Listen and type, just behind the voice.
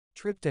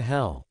Trip to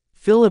Hell.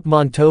 Philip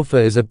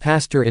Montofa is a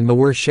pastor in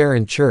Mawar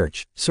Sharon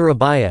Church,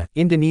 Surabaya,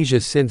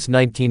 Indonesia since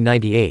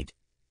 1998.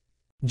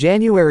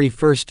 January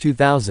 1,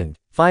 2000,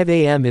 5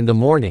 a.m. in the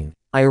morning,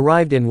 I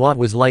arrived in what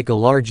was like a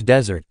large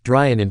desert,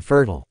 dry and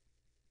infertile.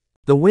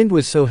 The wind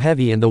was so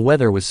heavy and the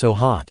weather was so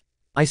hot.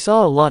 I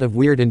saw a lot of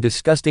weird and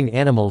disgusting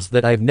animals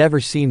that I've never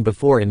seen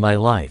before in my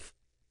life.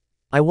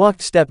 I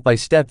walked step by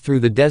step through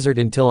the desert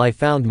until I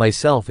found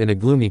myself in a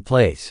gloomy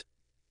place.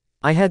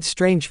 I had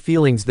strange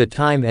feelings that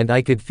time and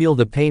I could feel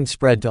the pain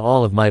spread to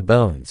all of my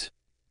bones.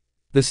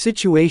 The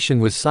situation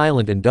was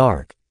silent and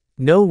dark.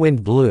 No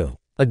wind blew.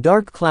 A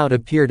dark cloud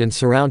appeared and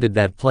surrounded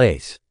that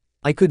place.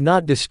 I could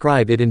not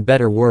describe it in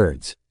better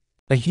words.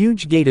 A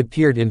huge gate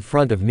appeared in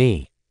front of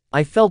me.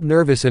 I felt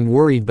nervous and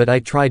worried, but I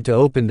tried to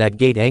open that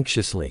gate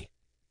anxiously.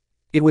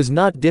 It was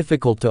not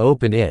difficult to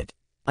open it.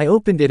 I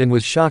opened it and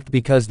was shocked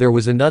because there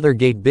was another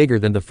gate bigger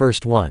than the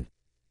first one.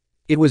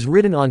 It was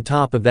written on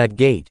top of that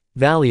gate,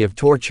 Valley of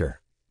Torture.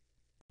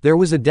 There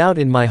was a doubt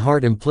in my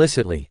heart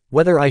implicitly,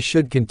 whether I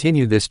should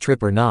continue this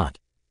trip or not.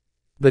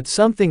 But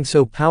something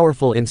so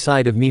powerful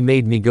inside of me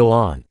made me go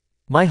on.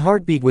 My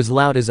heartbeat was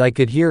loud as I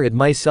could hear it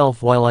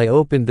myself while I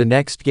opened the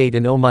next gate,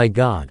 and oh my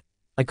God,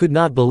 I could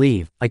not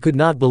believe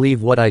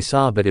what I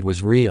saw, but it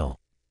was real.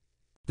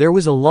 There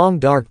was a long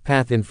dark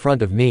path in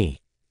front of me.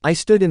 I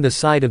stood in the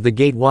side of the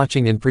gate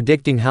watching and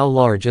predicting how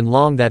large and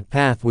long that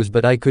path was,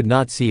 but I could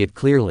not see it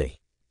clearly.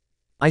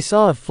 I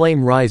saw a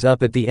flame rise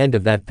up at the end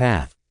of that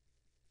path.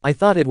 I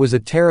thought it was a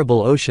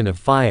terrible ocean of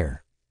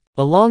fire.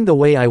 Along the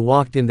way I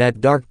walked in that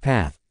dark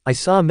path, I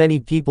saw many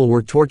people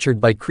were tortured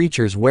by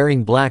creatures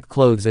wearing black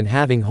clothes and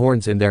having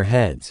horns in their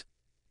heads.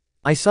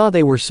 I saw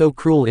they were so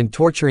cruel in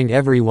torturing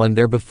everyone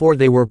there before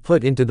they were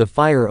put into the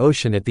fire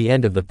ocean at the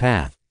end of the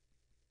path.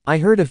 I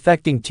heard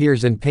affecting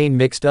tears and pain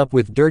mixed up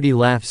with dirty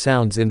laugh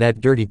sounds in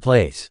that dirty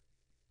place.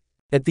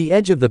 At the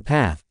edge of the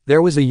path,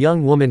 there was a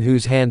young woman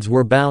whose hands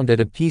were bound at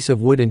a piece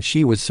of wood, and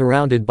she was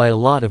surrounded by a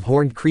lot of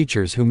horned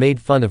creatures who made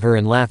fun of her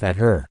and laugh at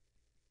her.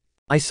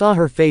 I saw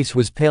her face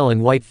was pale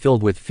and white,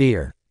 filled with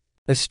fear.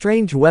 A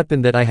strange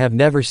weapon that I have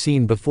never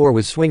seen before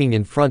was swinging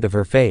in front of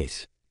her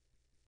face.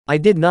 I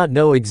did not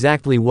know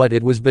exactly what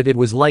it was, but it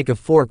was like a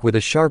fork with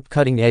a sharp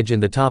cutting edge in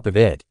the top of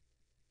it.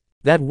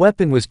 That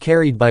weapon was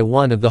carried by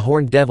one of the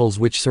horned devils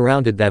which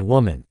surrounded that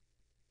woman.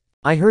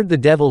 I heard the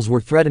devils were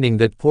threatening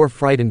that poor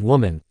frightened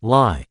woman,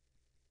 lie.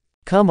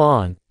 Come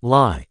on,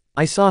 lie.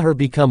 I saw her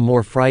become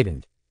more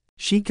frightened.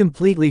 She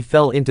completely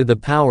fell into the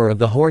power of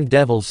the horned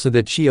devils so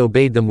that she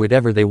obeyed them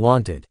whatever they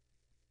wanted.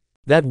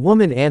 That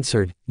woman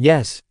answered,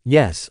 yes,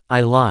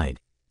 I lied.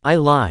 I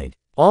lied.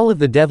 All of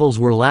the devils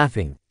were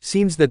laughing.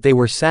 Seems that they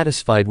were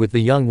satisfied with the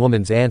young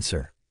woman's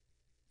answer.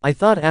 I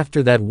thought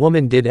after that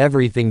woman did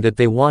everything that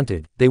they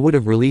wanted, they would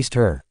have released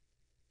her.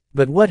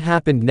 But what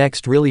happened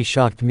next really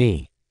shocked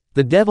me.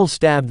 The devil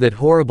stabbed that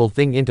horrible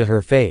thing into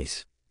her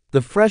face.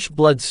 The fresh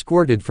blood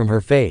squirted from her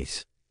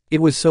face.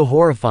 It was so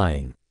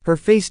horrifying. Her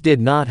face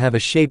did not have a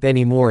shape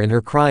anymore, and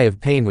her cry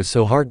of pain was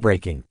so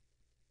heartbreaking.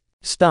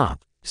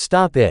 Stop.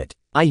 Stop it,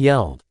 I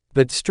yelled.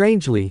 But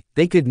strangely,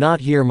 they could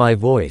not hear my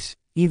voice.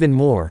 Even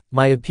more,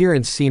 my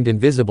appearance seemed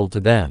invisible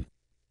to them.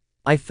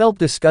 I felt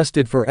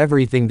disgusted for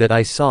everything that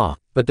I saw,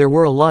 but there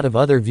were a lot of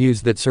other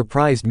views that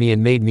surprised me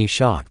and made me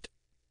shocked.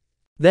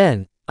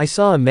 Then, I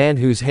saw a man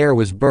whose hair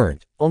was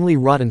burnt, only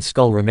rotten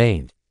skull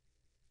remained.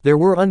 There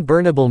were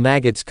unburnable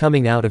maggots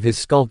coming out of his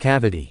skull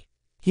cavity.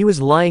 He was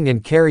lying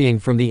and carrying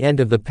from the end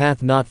of the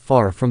path not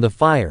far from the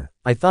fire.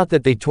 I thought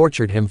that they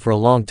tortured him for a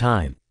long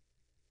time.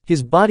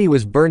 His body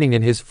was burning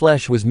and his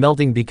flesh was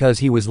melting because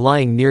he was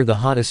lying near the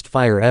hottest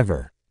fire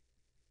ever.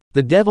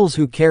 The devils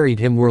who carried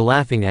him were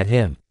laughing at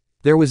him.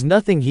 There was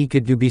nothing he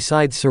could do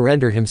besides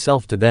surrender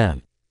himself to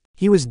them.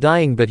 He was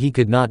dying, but he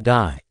could not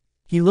die.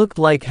 He looked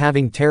like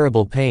having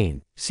terrible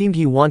pain, seemed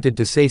he wanted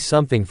to say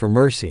something for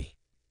mercy.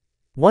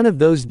 One of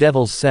those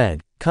devils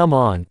said, "Come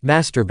on,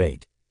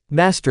 masturbate.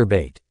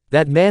 Masturbate."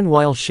 That man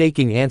while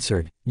shaking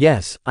answered,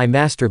 "Yes, I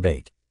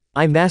masturbate.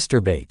 I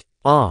masturbate."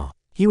 Ah!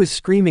 He was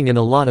screaming and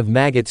a lot of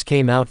maggots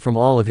came out from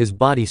all of his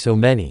body, so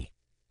many.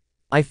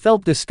 I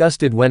felt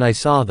disgusted when I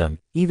saw them.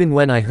 Even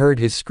when I heard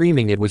his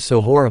screaming, it was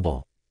so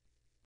horrible.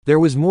 There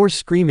was more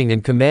screaming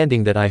and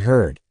commanding that I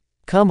heard.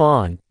 Come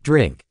on,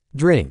 drink,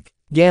 drink,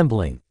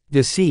 gambling,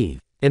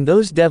 deceive. And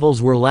those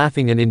devils were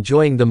laughing and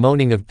enjoying the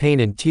moaning of pain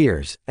and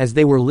tears, as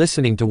they were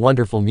listening to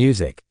wonderful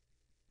music.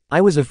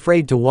 I was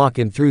afraid to walk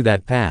in through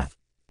that path.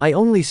 I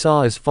only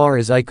saw as far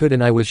as I could,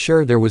 and I was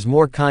sure there was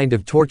more kind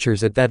of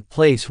tortures at that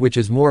place, which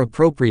is more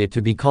appropriate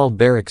to be called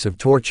barracks of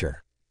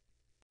torture.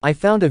 I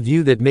found a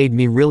view that made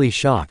me really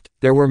shocked.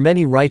 There were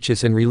many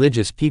righteous and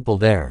religious people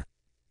there.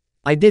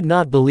 I did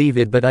not believe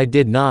it, but I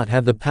did not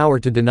have the power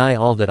to deny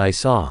all that I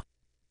saw.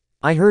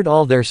 I heard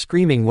all their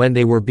screaming when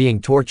they were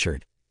being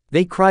tortured.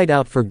 They cried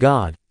out for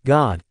God,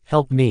 "God,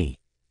 help me.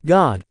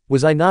 God,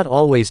 was I not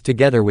always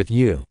together with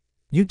you?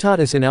 You taught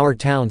us in our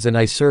towns and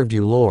I served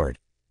you, Lord."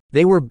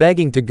 They were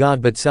begging to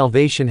God, but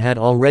salvation had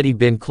already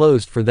been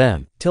closed for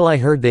them, till I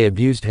heard they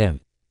abused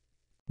him.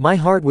 My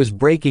heart was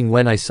breaking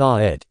when I saw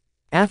it.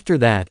 After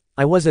that,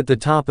 I was at the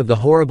top of the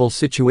horrible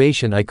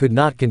situation. I could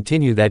not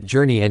continue that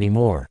journey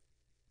anymore.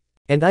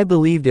 And I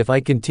believed if I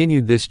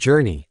continued this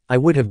journey, I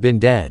would have been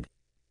dead.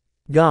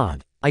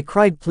 God, I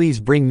cried, please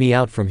bring me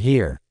out from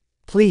here.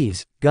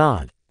 Please,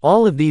 God.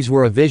 All of these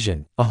were a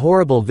vision, a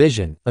horrible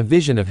vision, a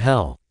vision of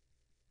hell.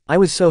 I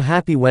was so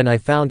happy when I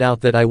found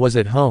out that I was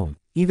at home,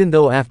 even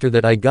though after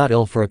that I got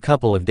ill for a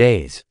couple of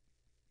days.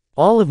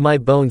 All of my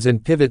bones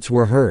and pivots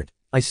were hurt,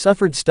 I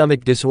suffered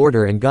stomach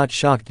disorder and got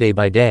shocked day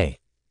by day.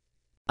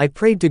 I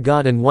prayed to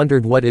God and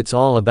wondered what it's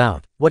all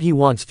about, what He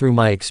wants through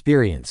my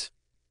experience.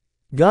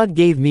 God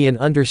gave me an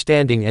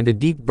understanding and a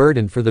deep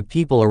burden for the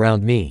people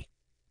around me.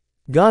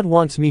 God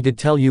wants me to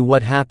tell you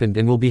what happened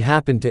and will be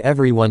happen to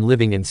everyone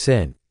living in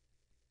sin.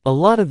 A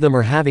lot of them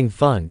are having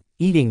fun,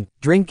 eating,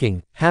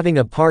 drinking, having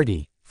a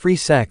party, free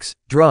sex,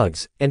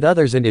 drugs, and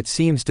others, and it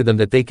seems to them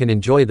that they can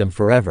enjoy them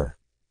forever.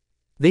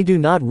 They do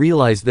not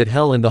realize that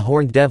hell and the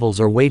horned devils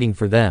are waiting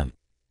for them.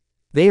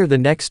 They are the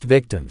next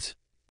victims.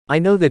 I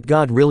know that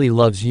God really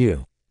loves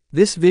you.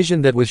 This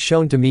vision that was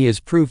shown to me is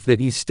proof that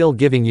He's still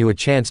giving you a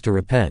chance to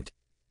repent.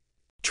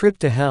 Trip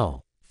to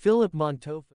Hell. Philip Montofa.